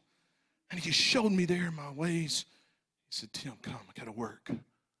gentle. And He showed me there my ways. He said, Tim, come, I got to work. I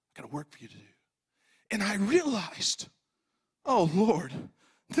got to work for you to do. And I realized, oh, Lord,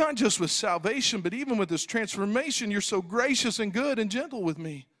 not just with salvation, but even with this transformation, you're so gracious and good and gentle with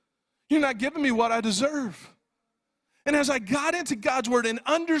me. You're not giving me what I deserve. And as I got into God's Word and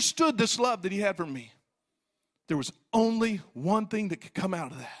understood this love that He had for me, there was only one thing that could come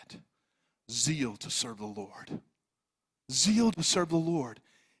out of that: zeal to serve the Lord. Zeal to serve the Lord.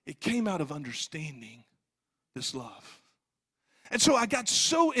 It came out of understanding this love. And so I got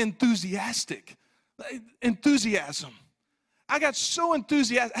so enthusiasm. I got so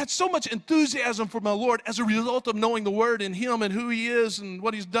enthusiastic, had so much enthusiasm for my Lord as a result of knowing the Word and Him and who He is and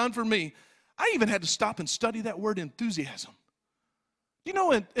what He's done for me. I even had to stop and study that word enthusiasm. You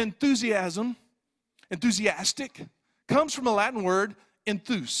know, enthusiastic, comes from a Latin word,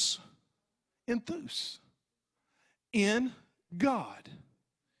 enthus. Enthus. In God.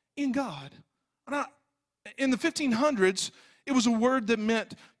 In God. In the 1500s, it was a word that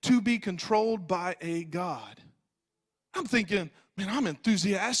meant to be controlled by a God. I'm thinking, man, I'm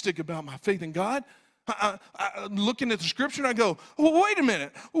enthusiastic about my faith in God. I'm looking at the scripture and I go, well, wait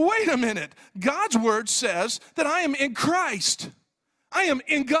a minute. God's word says that I am in Christ. I am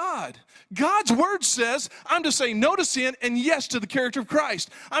in God. God's word says I'm to say no to sin and yes to the character of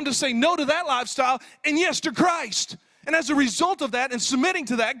Christ. I'm to say no to that lifestyle and yes to Christ. And as a result of that and submitting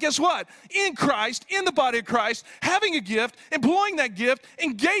to that, guess what? In Christ, in the body of Christ, having a gift, employing that gift,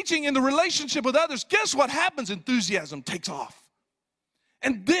 engaging in the relationship with others, guess what happens? Enthusiasm takes off.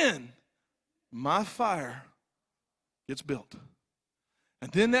 And then my fire gets built.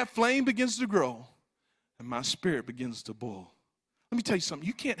 And then that flame begins to grow and my spirit begins to boil. Let me tell you something.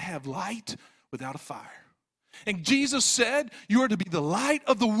 You can't have light without a fire. And Jesus said you are to be the light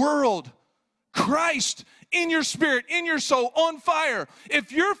of the world. Christ in your spirit, in your soul, on fire.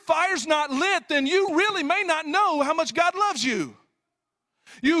 If your fire's not lit, then you really may not know how much God loves you.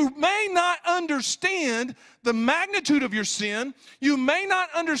 You may not understand the magnitude of your sin. You may not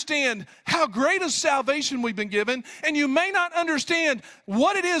understand how great a salvation we've been given. And you may not understand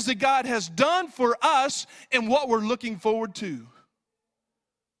what it is that God has done for us and what we're looking forward to.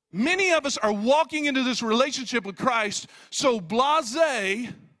 Many of us are walking into this relationship with Christ so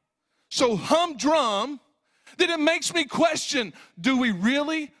blasé, so humdrum, that it makes me question, do we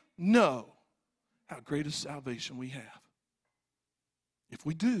really know how great a salvation we have? If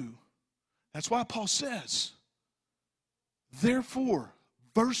we do, that's why Paul says, therefore,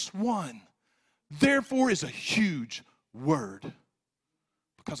 verse 1, therefore is a huge word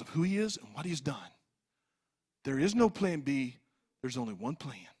because of who he is and what he's done. There is no plan B. There's only one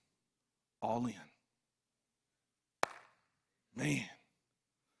plan, all in. Man.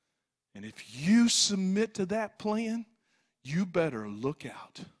 And if you submit to that plan, you better look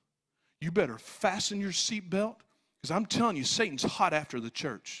out. You better fasten your seatbelt. Because I'm telling you, Satan's hot after the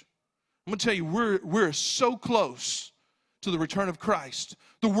church. I'm going to tell you, we're so close to the return of Christ.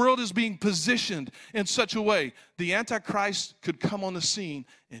 The world is being positioned in such a way. The Antichrist could come on the scene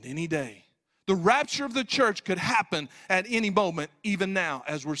at any day. The rapture of the church could happen at any moment, even now,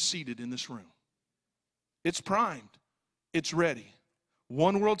 as we're seated in this room. It's primed. It's ready.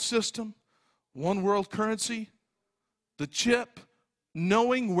 One world system, one world currency, the chip,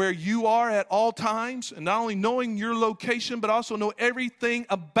 knowing where you are at all times, and not only knowing your location, but also know everything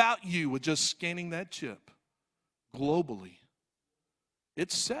about you with just scanning that chip globally.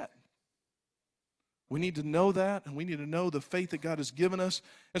 It's set. We need to know that, and we need to know the faith that God has given us.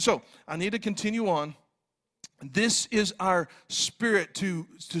 And so, I need to continue on. This is our spirit to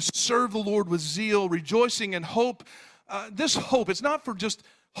serve the Lord with zeal, rejoicing and hope. This hope, it's not for just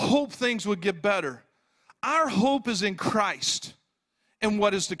hope things would get better. Our hope is in Christ and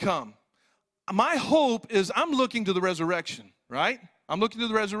what is to come. My hope is I'm looking to the resurrection, right? I'm looking to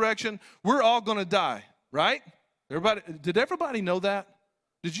the resurrection. We're all going to die, right? Did everybody know that?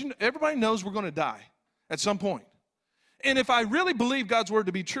 Everybody knows we're going to die at some point. And if I really believe God's word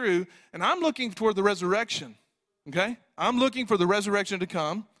to be true, and I'm looking toward the resurrection, okay? I'm looking for the resurrection to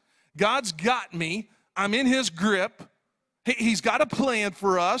come. God's got me. I'm in his grip. He's got a plan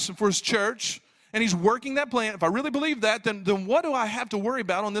for us and for his church, and he's working that plan. If I really believe that, then what do I have to worry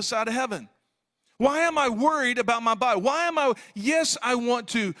about on this side of heaven? Why am I worried about my body? Yes, I want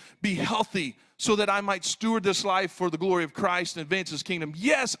to be healthy so that I might steward this life for the glory of Christ and advance his kingdom.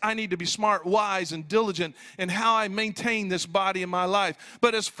 Yes, I need to be smart, wise, and diligent in how I maintain this body in my life.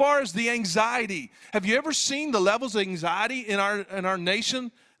 But as far as the anxiety, have you ever seen the levels of anxiety in our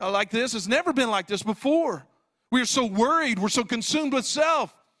nation like this? It's never been like this before. We are so worried. We're so consumed with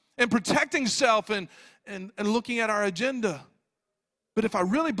self and protecting self and looking at our agenda. But if I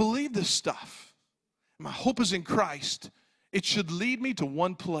really believe this stuff, my hope is in Christ, it should lead me to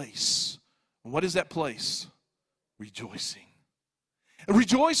one place. And what is that place? Rejoicing. And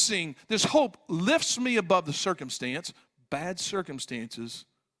rejoicing, this hope lifts me above the circumstance, bad circumstances,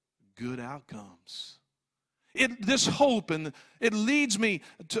 good outcomes. This hope, and it leads me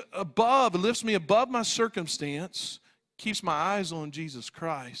to above, it lifts me above my circumstance, keeps my eyes on Jesus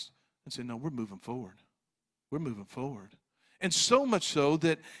Christ, and say, no, we're moving forward. We're moving forward. And so much so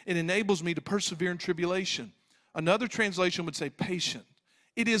that it enables me to persevere in tribulation. Another translation would say patient.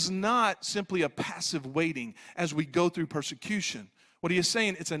 It is not simply a passive waiting as we go through persecution. What he is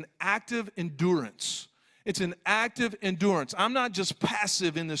saying, it's an active endurance. It's an active endurance. I'm not just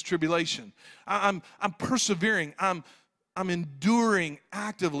passive in this tribulation. I'm persevering. I'm enduring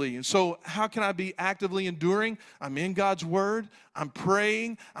actively. And so how can I be actively enduring? I'm in God's word. I'm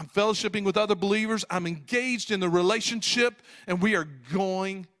praying. I'm fellowshipping with other believers. I'm engaged in the relationship, and we are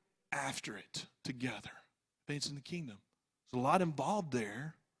going after it together. Advancing the kingdom. There's a lot involved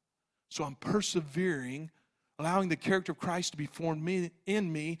there. So I'm persevering, allowing the character of Christ to be formed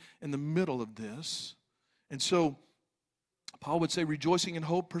in me in the middle of this. And so Paul would say rejoicing in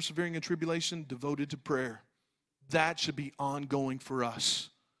hope, persevering in tribulation, devoted to prayer. That should be ongoing for us.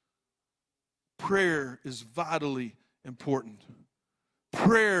 Prayer is vitally important.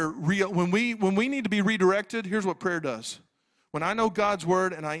 Prayer, when we need to be redirected, here's what prayer does. When I know God's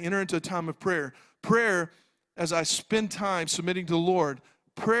word and I enter into a time of prayer, as I spend time submitting to the Lord,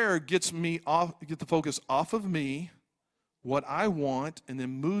 prayer gets the focus off of me, what I want, and then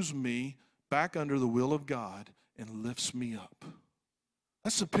moves me back under the will of God and lifts me up.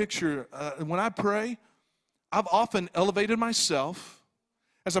 That's the picture. When I pray, I've often elevated myself.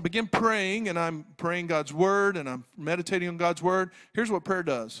 As I begin praying, and I'm praying God's word, and I'm meditating on God's word, here's what prayer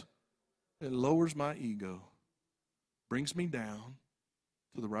does. It lowers my ego, brings me down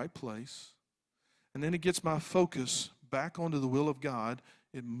to the right place, and then it gets my focus back onto the will of God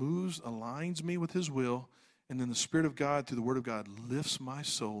it moves, aligns me with his will, and then the Spirit of God, through the Word of God, lifts my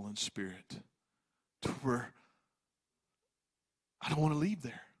soul and spirit to where I don't want to leave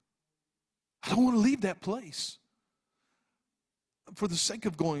there. I don't want to leave that place. For the sake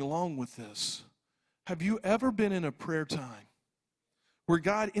of going along with this, have you ever been in a prayer time where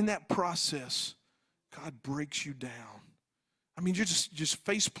God, in that process, God breaks you down? I mean, you're just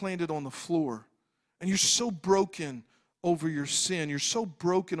face planted on the floor, and you're so broken over your sin. You're so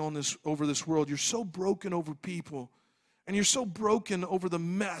broken over this world. You're so broken over people. And you're so broken over the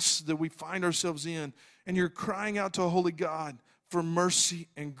mess that we find ourselves in. And you're crying out to a holy God for mercy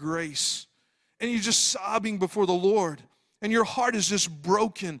and grace. And you're just sobbing before the Lord. And your heart is just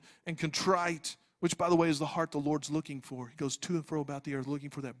broken and contrite, which, by the way, is the heart the Lord's looking for. He goes to and fro about the earth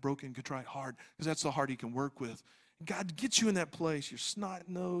looking for that broken, contrite heart, because that's the heart he can work with. And God gets you in that place. You're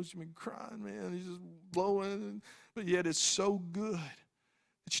snot-nosed. You've been crying, man. You're just blowing. But yet it's so good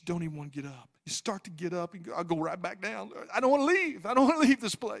that you don't even want to get up. You start to get up, and I'll go right back down. I don't want to leave. I don't want to leave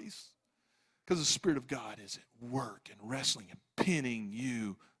this place. Because the Spirit of God is at work and wrestling and pinning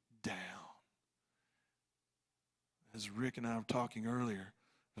you down. As Rick and I were talking earlier,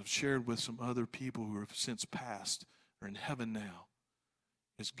 I've shared with some other people who have since passed, are in heaven now.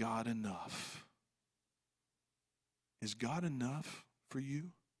 Is God enough? Is God enough for you?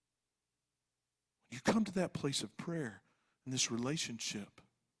 When you come to that place of prayer in this relationship,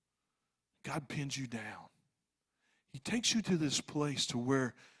 God pins you down. He takes you to this place to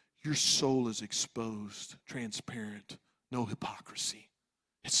where your soul is exposed, transparent, no hypocrisy.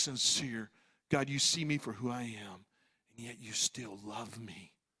 It's sincere. God, you see me for who I am, and yet you still love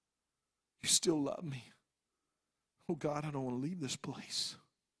me. You still love me. Oh, God, I don't want to leave this place.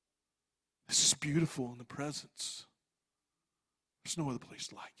 This is beautiful in the presence. There's no other place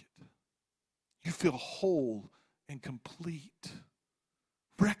like it. You feel whole and complete,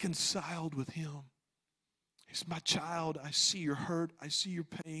 reconciled with him. He's my child. I see your hurt. I see your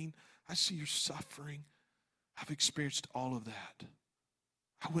pain. I see your suffering. I've experienced all of that.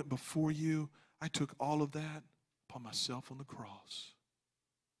 I went before you. I took all of that upon myself on the cross.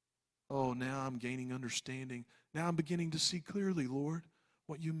 Oh, now I'm gaining understanding. Now I'm beginning to see clearly, Lord,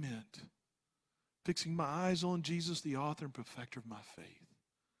 what you meant. Fixing my eyes on Jesus, the author and perfecter of my faith.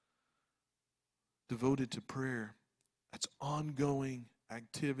 Devoted to prayer. That's ongoing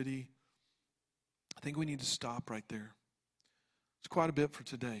activity. I think we need to stop right there. It's quite a bit for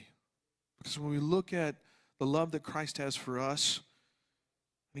today. Because when we look at the love that Christ has for us,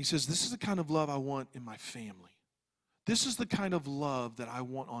 and he says, this is the kind of love I want in my family. This is the kind of love that I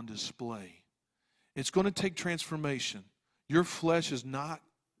want on display. It's going to take transformation. Your flesh is not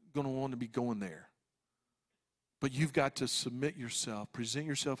going to want to be going there. But you've got to submit yourself, present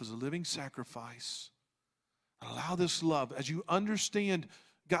yourself as a living sacrifice. Allow this love. As you understand,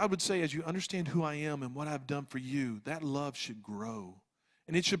 God would say, as you understand who I am and what I've done for you, that love should grow.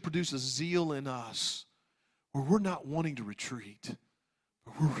 And it should produce a zeal in us where we're not wanting to retreat,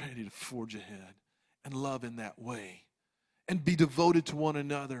 but we're ready to forge ahead and love in that way. And be devoted to one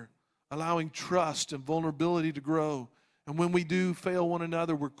another, allowing trust and vulnerability to grow. And when we do fail one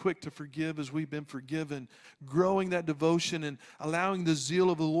another, we're quick to forgive as we've been forgiven. Growing that devotion and allowing the zeal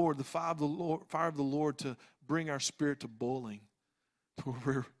of the Lord, the fire of the Lord to bring our spirit to boiling.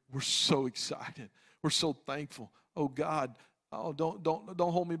 We're so excited. We're so thankful. Oh, God, oh, don't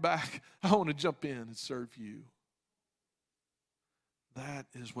hold me back. I want to jump in and serve you. That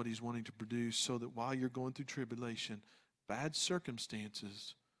is what he's wanting to produce, so that while you're going through tribulation, bad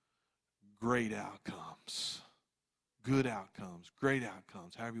circumstances, great outcomes. Good outcomes, great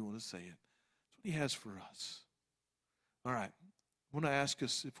outcomes, however you want to say it. That's what he has for us. All right. I want to ask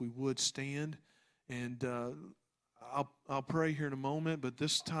us if we would stand, and I'll pray here in a moment, but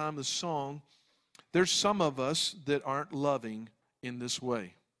this time the song, there's some of us that aren't loving in this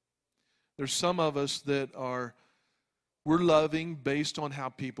way. There's some of us that we're loving based on how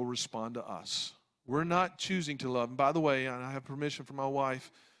people respond to us. We're not choosing to love. And by the way, and I have permission from my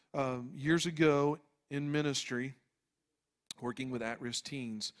wife, years ago in ministry, working with at-risk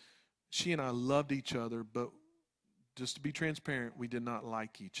teens, she and I loved each other, but just to be transparent, we did not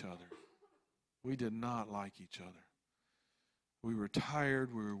like each other. We did not like each other. We were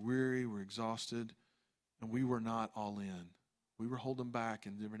tired, we were weary, we were exhausted, and we were not all in. We were holding back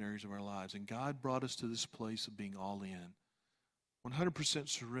in different areas of our lives, and God brought us to this place of being all in, 100%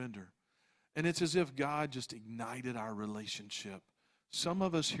 surrender. And it's as if God just ignited our relationship. Some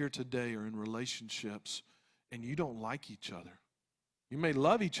of us here today are in relationships and you don't like each other. You may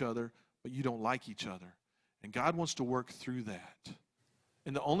love each other, but you don't like each other. And God wants to work through that.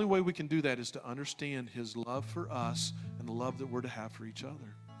 And the only way we can do that is to understand His love for us and the love that we're to have for each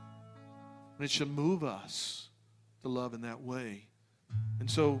other. And it should move us to love in that way. And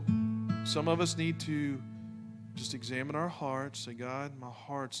so some of us need to just examine our hearts, say, God, my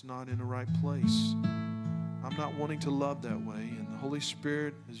heart's not in the right place. I'm not wanting to love that way. And the Holy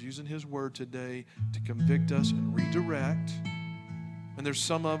Spirit is using His word today to convict us and redirect. And there's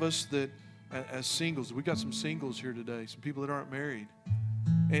some of us that, as singles, we've got some singles here today, some people that aren't married.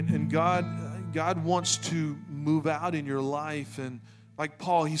 And God wants to move out in your life. And like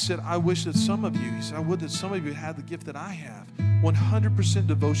Paul, he said, I wish that some of you, he said, I would that some of you had the gift that I have. 100%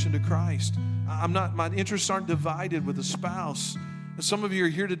 devotion to Christ. My interests aren't divided with a spouse. And some of you are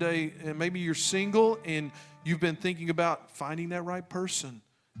here today, and maybe you're single, and you've been thinking about finding that right person.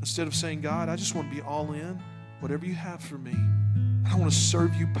 Instead of saying, God, I just want to be all in, whatever you have for me. I want to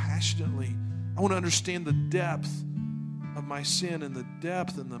serve you passionately. I want to understand the depth of my sin and the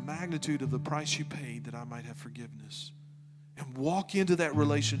depth and the magnitude of the price you paid that I might have forgiveness. And walk into that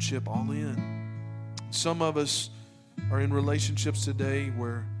relationship all in. Some of us are in relationships today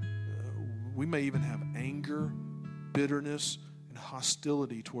where we may even have anger, bitterness, and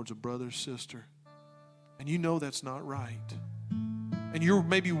hostility towards a brother or sister. And you know that's not right. And you're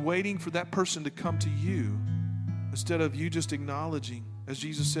maybe waiting for that person to come to you instead of you just acknowledging, as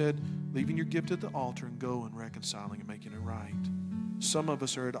Jesus said, leaving your gift at the altar and go and reconciling and making it right. Some of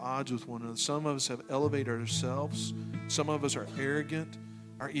us are at odds with one another. Some of us have elevated ourselves. Some of us are arrogant.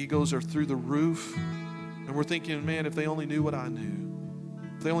 Our egos are through the roof. And we're thinking, man, if they only knew what I knew,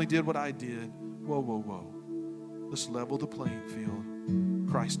 if they only did what I did, whoa, whoa, whoa. Let's level the playing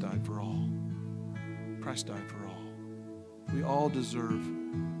field. Christ died for all. Christ died for all. We all deserve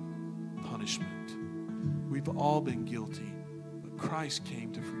punishment. We've all been guilty, but Christ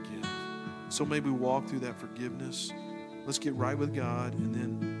came to forgive. So maybe we walk through that forgiveness. Let's get right with God and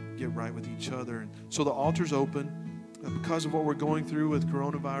then get right with each other. And so the altar's open. Because of what we're going through with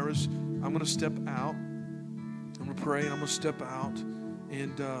coronavirus, I'm going to step out. I'm going to pray, and I'm going to step out.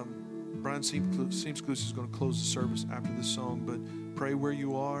 And Brian Seamsclus is going to close the service after this song. But pray where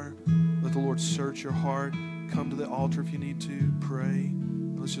you are. Let the Lord search your heart. Come to the altar if you need to. Pray.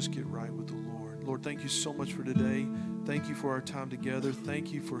 And let's just get right with the Lord. Lord, thank you so much for today. Thank you for our time together.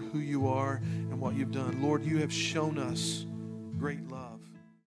 Thank you for who you are and what you've done. Lord, you have shown us great love.